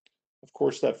 Of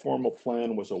course, that formal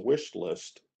plan was a wish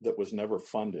list that was never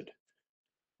funded.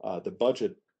 The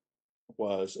budget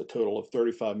was a total of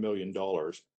 $35 million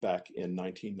back in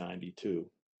 1992,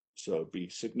 so it'd be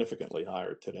significantly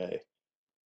higher today.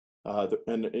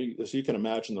 And as you can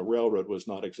imagine, the railroad was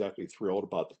not exactly thrilled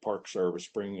about the Park Service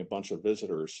bringing a bunch of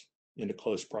visitors into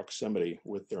close proximity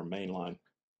with their main line.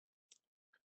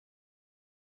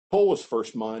 Coal was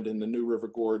first mined in the New River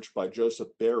Gorge by Joseph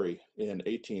Berry in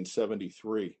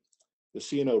 1873. The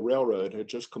C&O Railroad had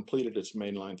just completed its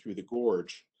main line through the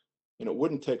gorge, and it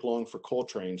wouldn't take long for coal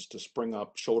trains to spring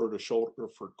up shoulder to shoulder,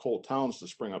 for coal towns to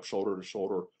spring up shoulder to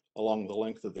shoulder along the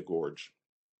length of the gorge.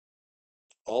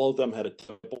 All of them had a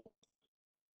temple.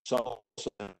 Some also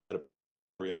had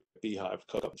a beehive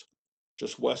cookouts.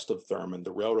 Just west of Thurmond,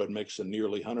 the railroad makes a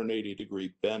nearly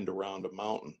 180-degree bend around a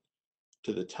mountain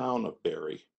to the town of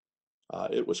Berry.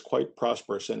 It was quite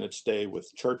prosperous in its day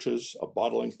with churches, a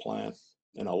bottling plant,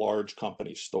 and a large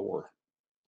company store.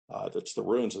 That's the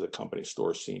ruins of the company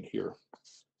store seen here.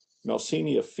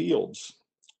 Melcenia Fields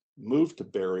moved to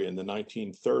Berry in the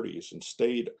 1930s and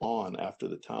stayed on after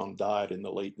the town died in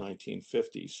the late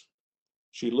 1950s.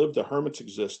 She lived a hermit's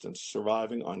existence,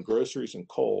 surviving on groceries and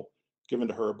coal given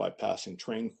to her by passing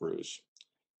train crews.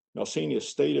 Melcenia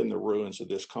stayed in the ruins of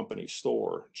this company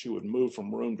store. She would move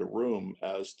from room to room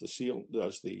as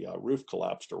the roof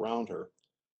collapsed around her.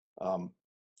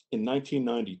 In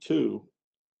 1992,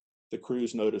 the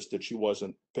crews noticed that she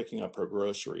wasn't picking up her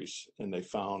groceries, and they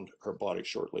found her body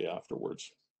shortly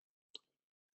afterwards.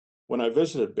 When I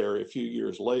visited Berry a few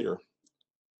years later,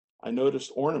 I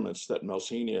noticed ornaments that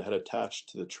Melcenia had attached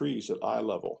to the trees at eye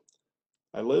level.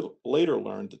 I later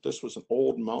learned that this was an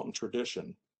old mountain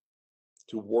tradition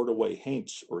to ward away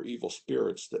haints or evil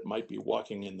spirits that might be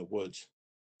walking in the woods.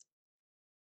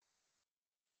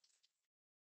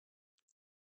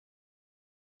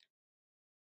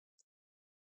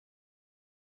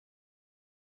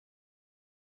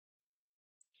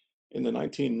 In the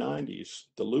 1990s,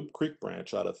 the Loop Creek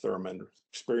branch out of Thurmond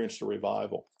experienced a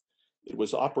revival. It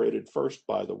was operated first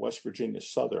by the West Virginia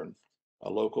Southern, a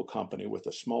local company with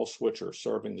a small switcher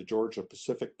serving the Georgia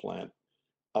Pacific plant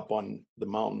up on the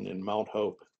mountain in Mount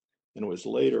Hope, and it was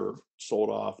later sold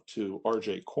off to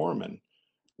R.J. Corman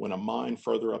when a mine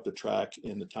further up the track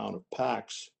in the town of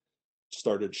Pax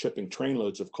started shipping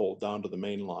trainloads of coal down to the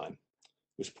main line.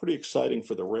 It was pretty exciting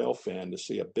for the rail fan to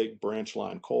see a big branch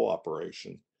line coal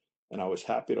operation, and I was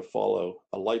happy to follow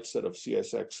a light set of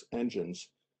CSX engines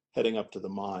heading up to the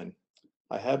mine.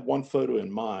 I had one photo in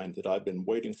mind that I've been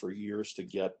waiting for years to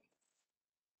get.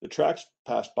 The tracks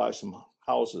passed by some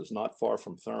houses not far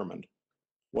from Thurmond,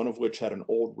 one of which had an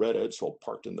old red Edsel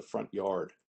parked in the front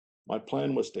yard. My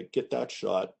plan was to get that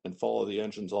shot and follow the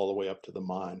engines all the way up to the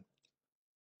mine.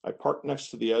 I parked next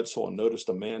to the Edsel and noticed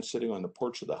a man sitting on the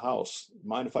porch of the house.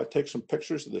 Mind if I take some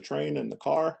pictures of the train and the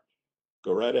car?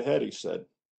 Go right ahead, he said.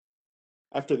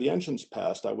 After the engines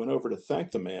passed, I went over to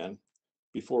thank the man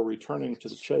before returning to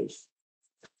the chase.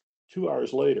 2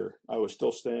 hours later, I was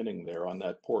still standing there on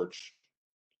that porch.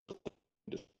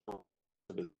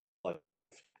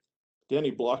 Danny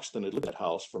Bloxton had lived at that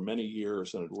house for many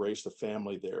years and had raised a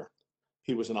family there.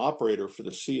 He was an operator for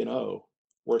the C&O,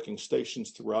 working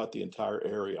stations throughout the entire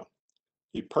area.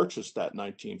 He purchased that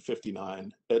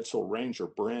 1959 Edsel Ranger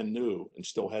brand new and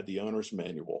still had the owner's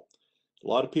manual. A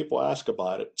lot of people ask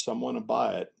about it. Some want to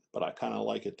buy it, but I kind of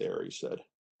like it there, he said.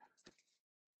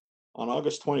 On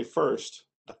August 21st,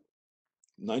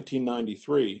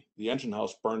 1993, the engine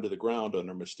house burned to the ground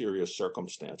under mysterious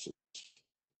circumstances.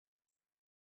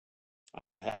 I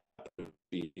happened to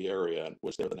be in the area and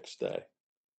was there the next day.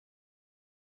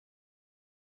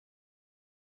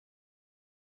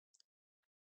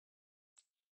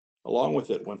 Along with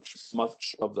it went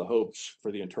much of the hopes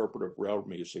for the Interpretive Rail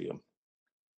Museum.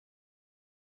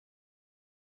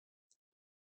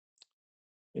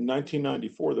 In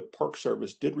 1994, the Park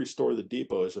Service did restore the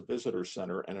depot as a visitor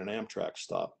center and an Amtrak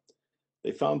stop.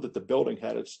 They found that the building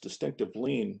had its distinctive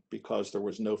lean because there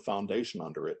was no foundation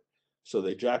under it. So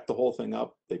they jacked the whole thing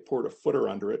up, they poured a footer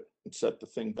under it, and set the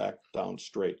thing back down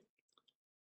straight.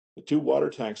 The 2 water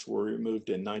tanks were removed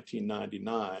in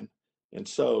 1999, and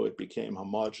so it became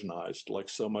homogenized like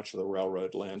so much of the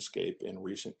railroad landscape in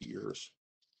recent years.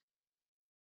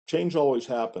 Change always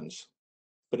happens,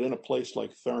 but in a place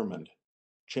like Thurmond,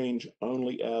 change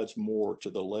only adds more to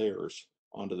the layers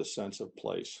onto the sense of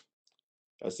place.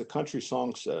 As the country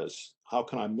song says, how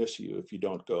can I miss you if you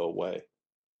don't go away?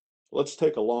 Let's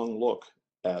take a long look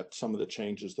at some of the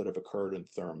changes that have occurred in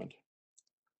Thurmond.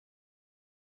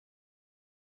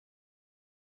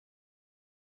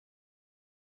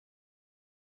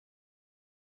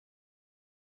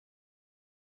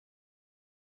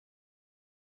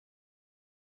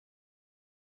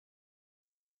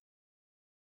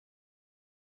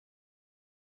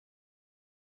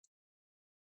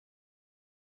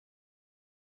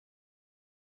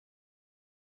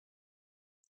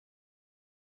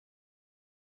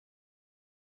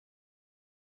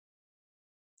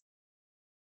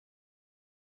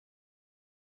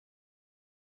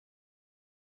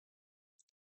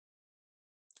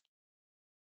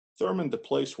 Thurmond, the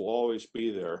place, will always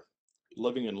be there,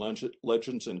 living in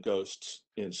legends and ghosts,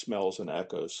 in smells and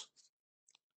echoes.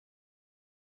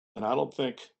 And I don't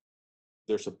think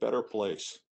there's a better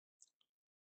place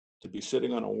to be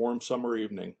sitting on a warm summer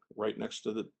evening, right next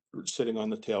to sitting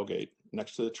on the tailgate,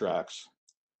 next to the tracks,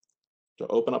 to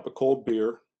open up a cold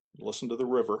beer, listen to the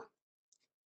river,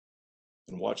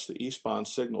 and watch the eastbound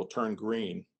signal turn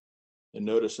green, and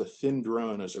notice a thin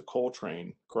drone as a coal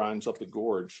train grinds up the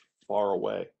gorge far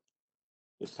away.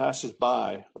 It passes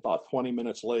by about 20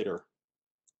 minutes later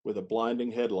with a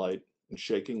blinding headlight and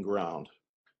shaking ground.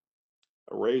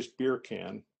 A raised beer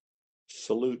can,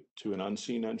 salute to an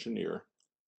unseen engineer,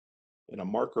 and a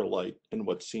marker light in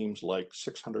what seems like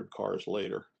 600 cars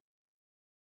later.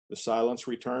 The silence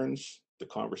returns, the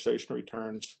conversation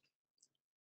returns.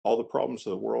 All the problems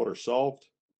of the world are solved.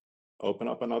 Open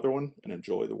up another one and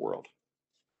enjoy the world.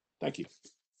 Thank you.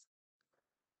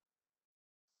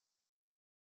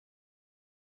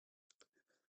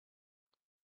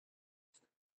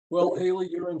 Well, Haley,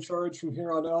 you're in charge from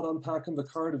here on out. I'm packing the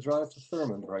car to drive to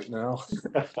Thurmond right now.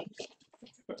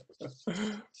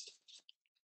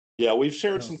 Yeah, we've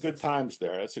shared some good times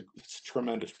there. It's a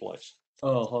tremendous place.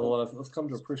 Oh, well, I've come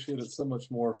to appreciate it so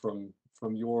much more from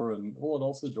your and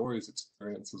also Dory's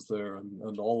experiences there,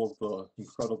 and all of the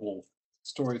incredible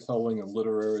storytelling and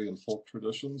literary and folk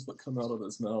traditions that come out of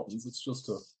those mountains. It's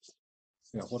just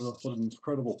what an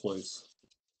incredible place.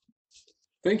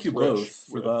 Thank you both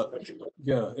for that.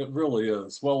 Yeah, it really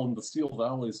is. Well, in the Steel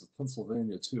Valleys of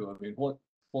Pennsylvania too. I mean, what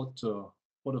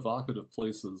evocative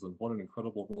places, and what an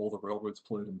incredible role the railroads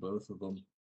played in both of them.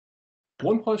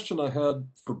 One question I had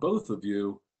for both of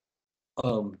you,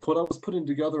 when I was putting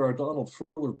together our Donald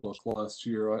Fuller book last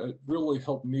year, it really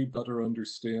helped me better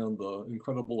understand the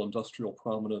incredible industrial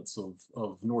prominence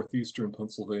of northeastern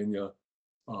Pennsylvania,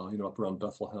 up around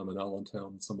Bethlehem and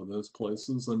Allentown and some of those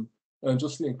places, and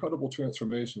just the incredible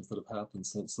transformations that have happened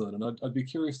since then. And I'd be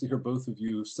curious to hear both of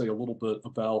you say a little bit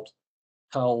about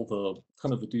how the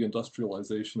kind of the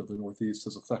deindustrialization of the Northeast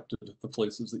has affected the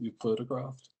places that you've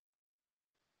photographed.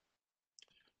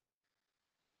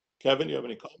 Kevin, you have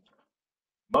any comments?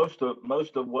 Most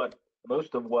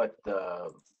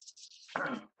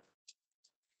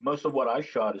of what I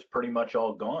shot is pretty much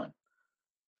all gone.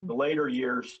 The later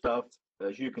years stuff,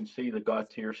 as you can see, the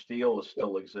Gautier steel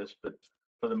still exists, but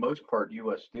for the most part,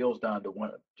 U.S. Steel's down to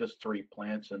just 3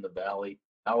 plants in the valley.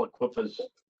 Aliquippa's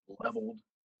leveled.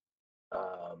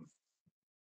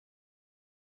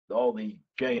 All the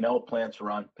J&L plants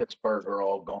around Pittsburgh are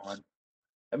all gone.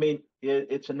 I mean,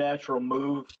 it's a natural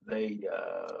move.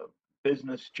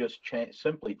 Business just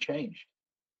simply changed,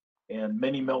 and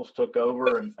many mills took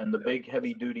over, and the big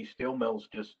heavy-duty steel mills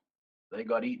they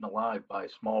got eaten alive by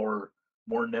smaller,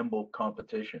 more nimble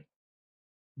competition.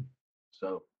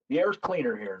 So the air's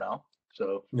cleaner here now.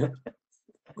 So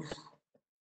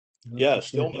yeah,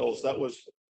 steel mills, that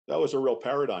was a real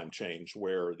paradigm change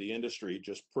where the industry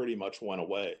just pretty much went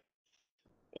away,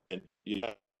 and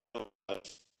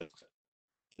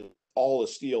all the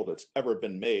steel that's ever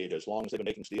been made, as long as they've been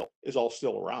making steel, is all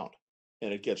still around,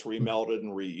 and it gets remelted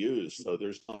and reused. So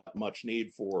there's not much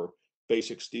need for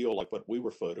basic steel like what we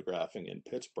were photographing in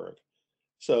Pittsburgh.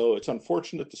 So it's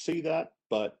unfortunate to see that,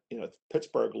 but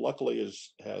Pittsburgh luckily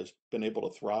has been able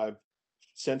to thrive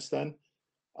since then.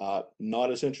 Not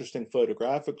as interesting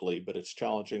photographically, but it's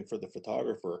challenging for the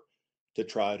photographer to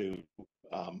try to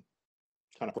kind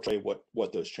of portray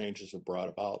what those changes have brought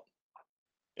about.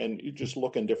 And you just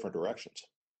look in different directions.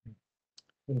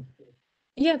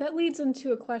 Yeah, that leads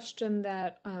into a question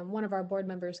that one of our board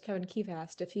members, Kevin Keefe,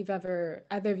 asked if either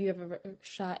of you have ever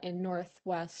shot in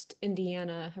Northwest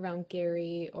Indiana around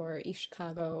Gary or East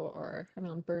Chicago or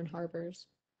around Bern Harbors.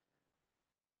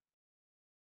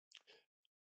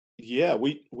 Yeah,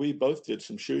 we both did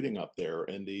some shooting up there,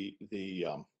 and it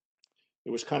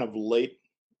was kind of late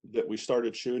that we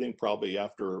started shooting probably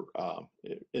after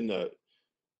in the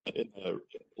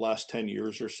last 10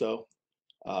 years or so.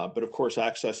 But of course,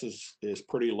 access is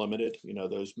pretty limited. You know,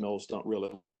 those mills don't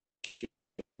really.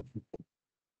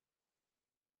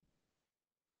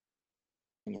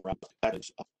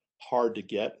 It's hard to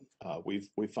get.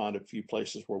 We've found a few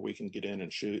places where we can get in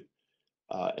and shoot,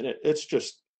 and it's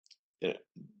just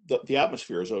the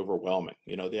atmosphere is overwhelming.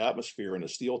 You know, the atmosphere in a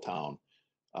steel town.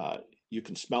 You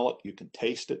can smell it, you can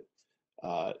taste it,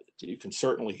 you can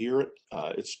certainly hear it.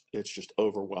 It's just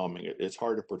overwhelming. It's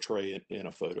hard to portray it in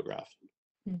a photograph.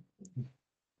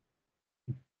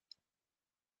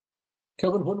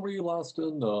 Kevin, when were you last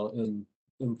in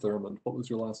Thurmond? What was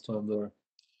your last time there?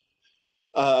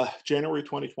 January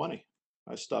 2020.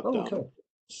 I stopped down okay.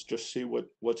 just see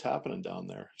what's happening down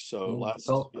there. So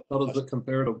how does it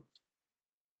compare to?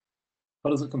 How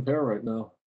does it compare right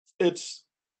now? It's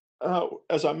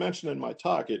as I mentioned in my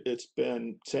talk, it's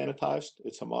been sanitized,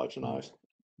 it's homogenized,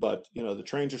 but you know the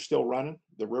trains are still running,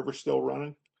 the river's still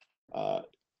running,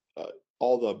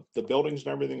 all the buildings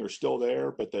and everything are still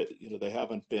there, but they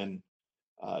haven't been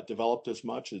developed as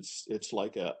much. It's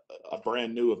like a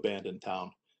brand new abandoned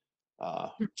town.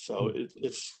 So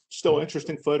it's still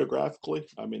interesting photographically.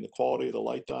 I mean, the quality of the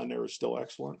light down there is still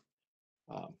excellent.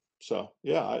 So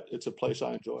yeah, it's a place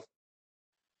I enjoy.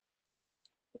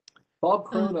 Bob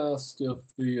Crone asked if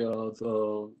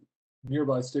the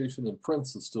nearby station in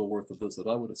Prince is still worth a visit.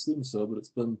 I would assume so, but it's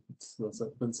been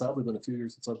sadly been a few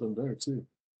years since I've been there too.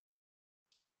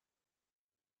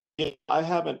 Yeah, I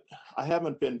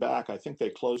haven't been back. I think they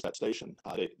closed that station.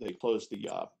 They closed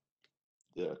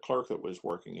the clerk that was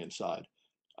working inside,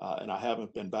 and I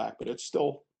haven't been back. But it's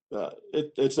still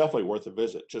it's definitely worth a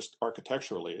visit. Just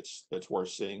architecturally, it's worth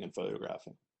seeing and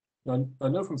photographing. I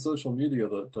know from social media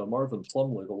that Marvin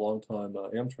Plumley, the longtime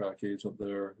Amtrak agent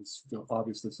there, is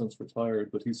obviously since retired,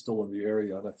 but he's still in the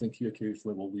area, and I think he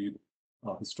occasionally will lead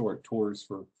historic tours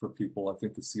for people. I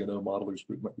think the C&O Modelers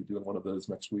Group might be doing one of those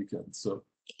next weekend, so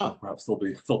perhaps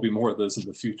there'll be more of those in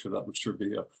the future. That would sure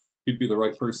be he'd be the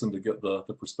right person to get the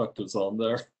perspectives on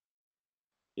there.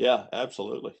 Yeah,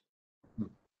 absolutely.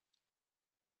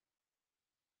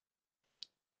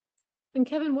 And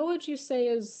Kevin, what would you say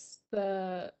is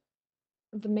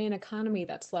the main economy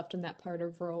that's left in that part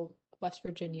of rural West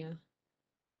Virginia?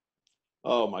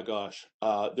 Oh my gosh.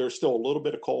 There's still a little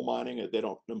bit of coal mining. They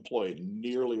don't employ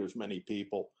nearly as many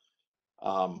people.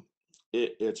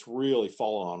 It's really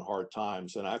fallen on hard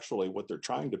times. And actually what they're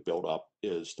trying to build up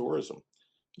is tourism.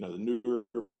 You know, the new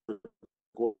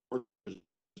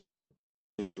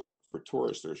for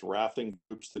tourists, there's rafting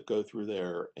groups that go through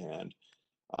there, and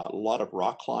a lot of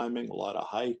rock climbing, a lot of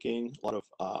hiking, a lot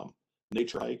of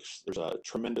nature hikes. There's a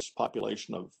tremendous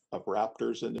population of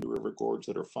raptors in the New River Gorge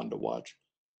that are fun to watch.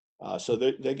 So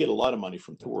they get a lot of money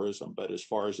from tourism, but as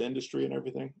far as industry and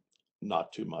everything,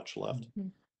 not too much left.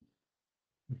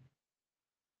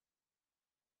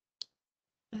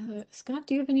 Scott,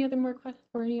 do you have any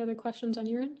other questions on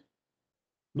your end?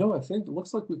 No, I think it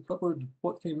looks like we've covered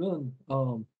what came in.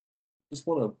 Just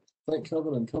want to thank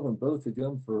Kevin and Kevin both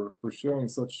again for sharing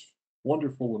such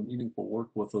wonderful and meaningful work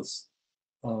with us.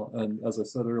 And as I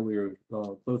said earlier,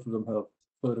 both of them have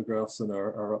photographs in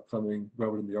our upcoming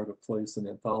Robert in the Art of Place and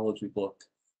anthology book.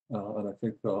 And I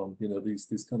think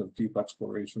these kind of deep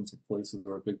explorations of places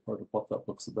are a big part of what that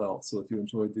book's about. So if you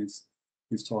enjoyed these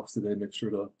talks today, make sure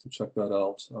to check that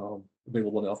out.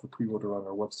 Available now for pre-order on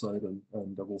our website,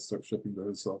 and we'll start shipping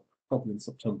those probably in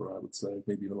September, I would say,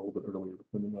 maybe even a little bit earlier,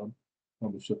 depending on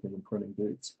the shipping and printing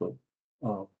dates. But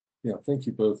yeah, thank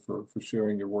you both for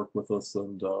sharing your work with us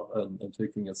and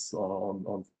taking us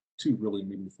on two really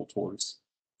meaningful tours.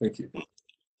 Thank you.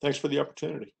 Thanks for the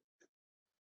opportunity.